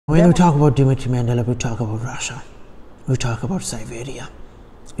When we talk about Dmitry Mendeleev, we talk about Russia. We talk about Siberia.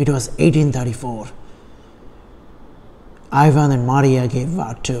 It was 1834. Ivan and Maria gave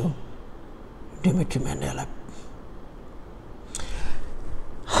birth to Dmitry Mendeleev.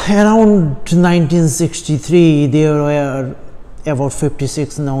 Around 1963, there were about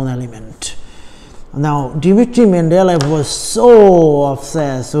 56 known elements. Now, Dmitry Mendeleev was so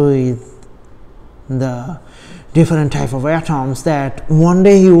obsessed with the different type of atoms that one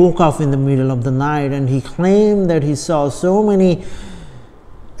day he woke up in the middle of the night and he claimed that he saw so many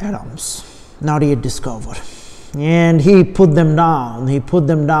atoms not yet discovered, and he put them down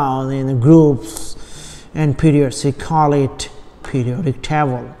in groups and periods. He called it periodic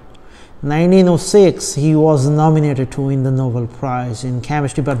table. 1906 he was nominated to win the Nobel Prize in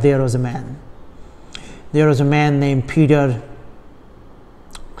chemistry, but there was a man named Peter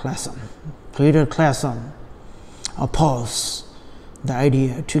Clason opposed the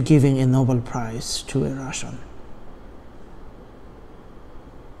idea to giving a Nobel Prize to a Russian.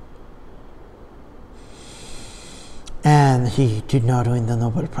 And he did not win the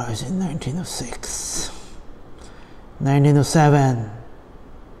Nobel Prize in 1906. 1907,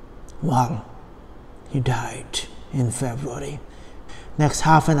 well, he died in February. Next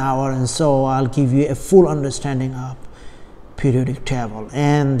half an hour and so I'll give you a full understanding of periodic table,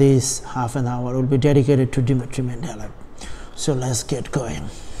 and this half an hour will be dedicated to Dmitry Mendeleev. So let's get going.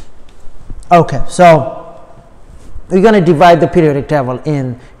 Okay, so we're going to divide the periodic table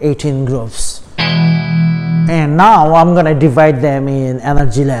in 18 groups, and now I'm going to divide them in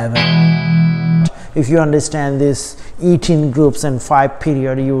energy level. If you understand this 18 groups and 5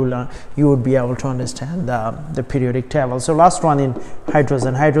 period, you would be able to understand the periodic table. So last one in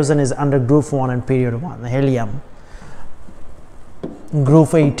hydrogen. Hydrogen is under group 1 and period 1. Helium,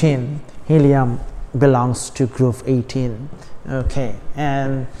 group 18. Helium belongs to group 18. Okay,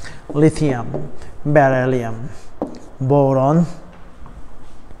 and lithium, beryllium, boron,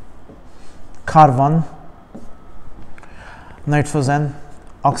 carbon, nitrogen,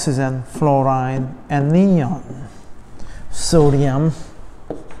 oxygen, fluorine, and neon. Sodium,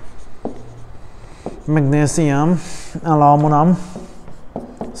 magnesium, aluminum,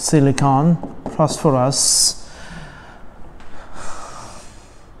 silicon, phosphorus,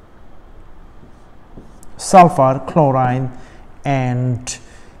 sulfur, chlorine, and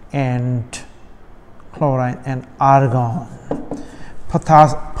argon,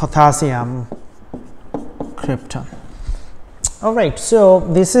 potassium, krypton. All right, so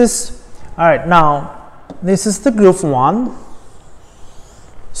this is, all right, now this is the group 1.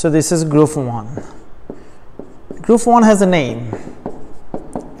 So this is group 1. Group 1 has a name,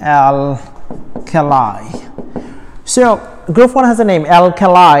 alkali. So group 1 has a name,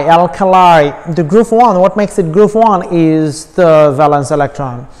 alkali. Alkali, the group 1, what makes it group 1 is the valence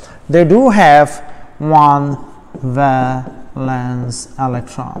electron. They do have one valence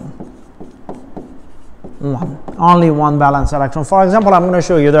electron. Only one valence electron. For example, I'm going to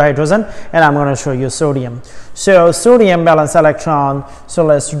show you the hydrogen and I'm going to show you sodium. So sodium valence electron, so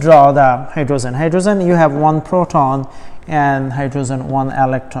let's draw the hydrogen. Hydrogen, you have one proton, and hydrogen one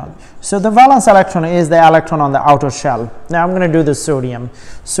electron. So the valence electron is the electron on the outer shell. Now I'm going to do the sodium.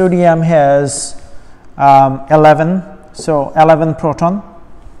 Sodium has 11, so 11 proton.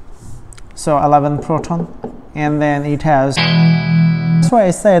 So 11 proton, and then it has, that's why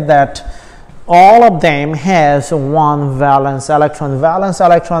I said that all of them has one valence electron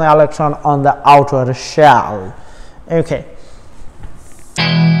on the outer shell. Okay.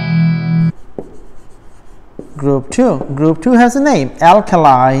 Group 2 has a name,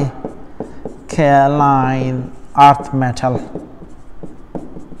 alkali, kaolin, earth metal,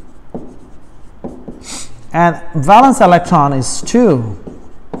 and valence electron is 2.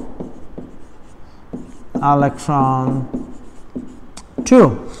 Electron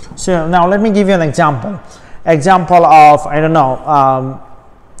 2. So now let me give you an example of, I don't know,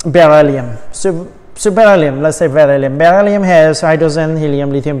 beryllium. So beryllium, let's say beryllium. Beryllium has hydrogen, helium,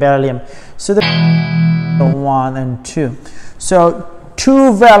 lithium, beryllium. So the 1 and 2. So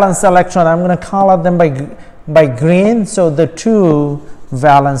 2 valence electron, I'm going to color them by green. So the 2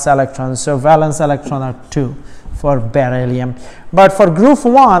 valence electrons. So valence electron are 2 for beryllium. But for group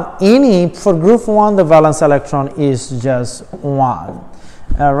 1, the valence electron is just 1.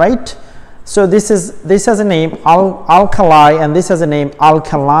 All right. So this has a name alkali, and this has a name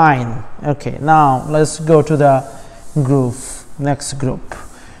alkaline. Okay. Now let's go to the next group.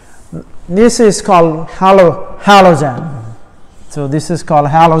 This is called halogen. So this is called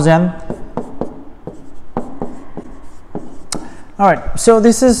halogen. All right. So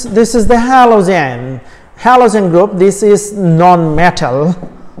this is the halogen group. This is non-metal.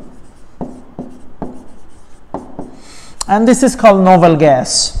 and this is called novel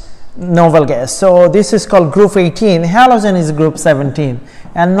gas. Novel gas. So this is called group 18. Halogen is group 17,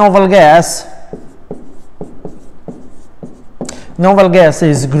 and novel gas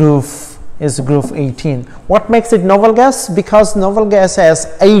is group 18. What makes it novel gas? Because novel gas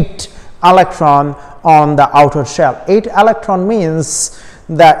has 8 electron on the outer shell. 8 electron means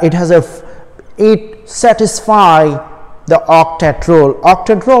that it has it satisfy the octet rule.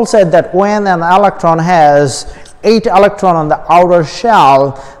 Octet rule said that when an electron has 8 electron on the outer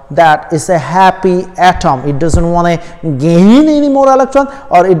shell, that is a happy atom. It doesn't want to gain any more electron,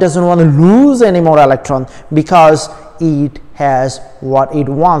 or it doesn't want to lose any more electron, because it has what it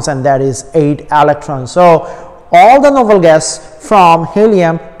wants, and that is 8 electrons. So all the novel gas from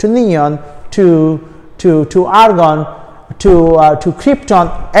helium to neon to argon to krypton,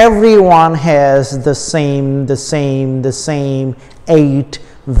 everyone has the same 8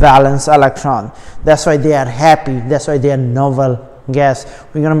 valence electron. That's why they are happy. That's why they are novel gas.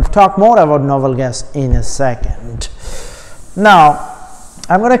 We're going to talk more about novel gas in a second. Now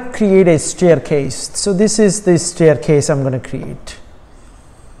I'm going to create a staircase. So this is the staircase I'm going to create.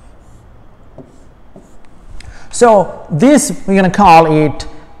 So this we're going to call it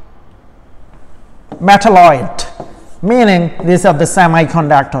metalloid, meaning these are the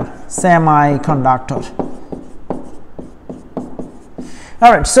semiconductor.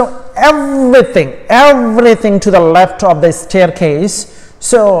 All right, so everything to the left of the staircase.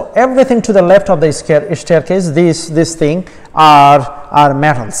 So everything to the left of the staircase, this thing are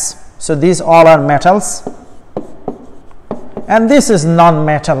metals. So these all are metals, and this is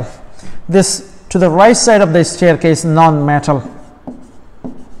non-metal. This to the right side of the staircase, non-metal,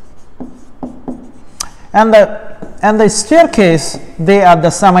 and the staircase, they are the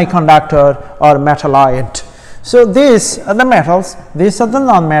semiconductor or metalloid. So these are the metals, these are the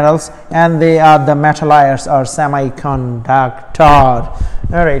non-metals, and they are the metalloids or semiconductor.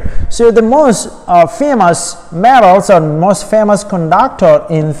 All right. So the most famous metals or most famous conductor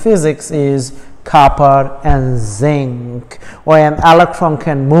in physics is copper and zinc, where an electron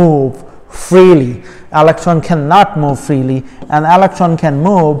can move freely. Electron cannot move freely. An electron can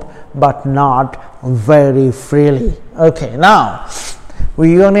move, but not very freely. Okay. Now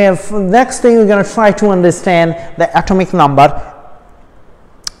we're going to have, next thing we're going to try to understand the atomic number,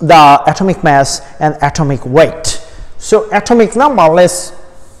 the atomic mass, and atomic weight. So atomic number, let's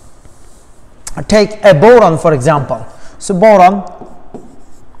take a boron for example. So boron,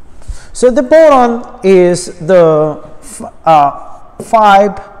 so the boron is the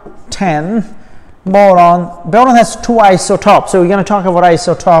 510 boron. Boron has 2 isotopes, so we're going to talk about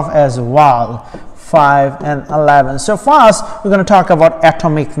isotope as well. 5 and 11. So first we're going to talk about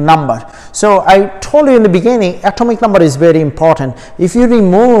atomic number. So I told you in the beginning, atomic number is very important. If you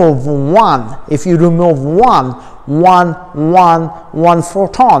remove one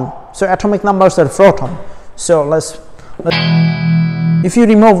photon, so atomic numbers are photon. So let's if you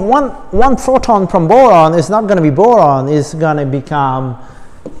remove one photon from boron, it's not going to be boron, it's going to become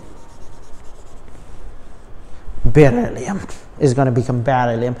beryllium. Is going to become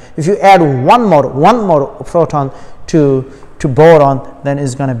beryllium. If you add one more proton to boron, then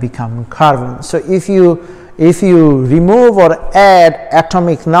it's going to become carbon. So if you remove or add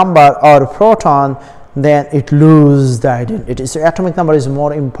atomic number or proton, then it loses the identity. So atomic number is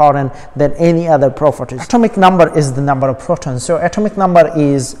more important than any other property. Atomic number is the number of protons. So atomic number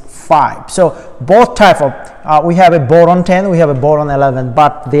is 5. So both type of we have a boron 10, we have a boron 11,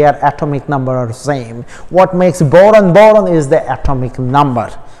 but their atomic number are the same. What makes boron is the atomic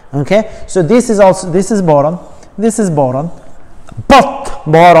number. Okay, so this is boron, both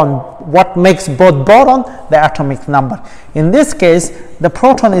boron. What makes both boron? The atomic number. In this case, the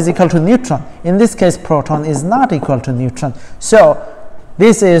proton is equal to neutron. In this case, proton is not equal to neutron. So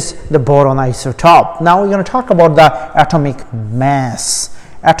this is the boron isotope. Now we're going to talk about the atomic mass.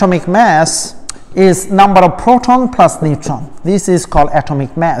 Atomic mass is number of proton plus neutron. This is called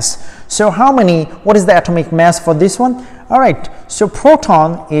atomic mass. So what is the atomic mass for this one? All right, so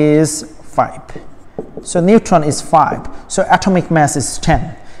proton is 5, so neutron is 5, so atomic mass is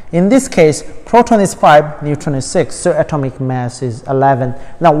 10. In this case, proton is 5, neutron is 6, so atomic mass is 11.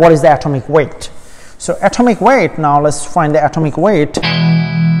 Now what is the atomic weight? So atomic weight, now let's find the atomic weight.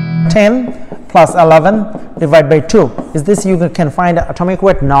 10 plus 11 divided by 2. Is this you can find atomic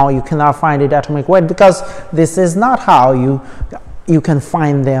weight? No, you cannot find it atomic weight, because this is not how you can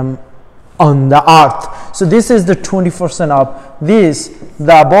find them on the earth. So this is the 20% of this.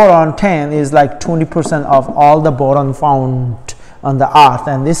 The boron 10 is like 20% of all the boron found on the earth,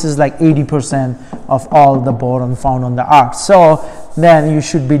 and this is like 80% of all the boron found on the earth. So then you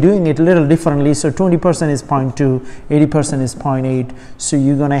should be doing it a little differently. So 20% is 0.2, 80% is 0.8. So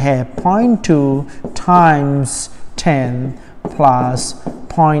you're going to have 0.2 times 10 plus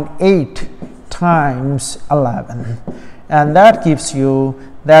 0.8 times 11, and that gives you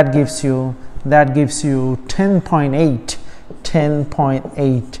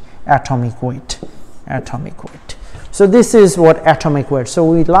 10.8 atomic weight. So this is what atomic weight. So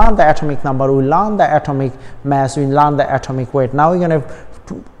we learned the atomic number, we learned the atomic mass, we learned the atomic weight. Now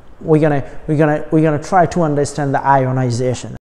we're gonna try to understand the ionization.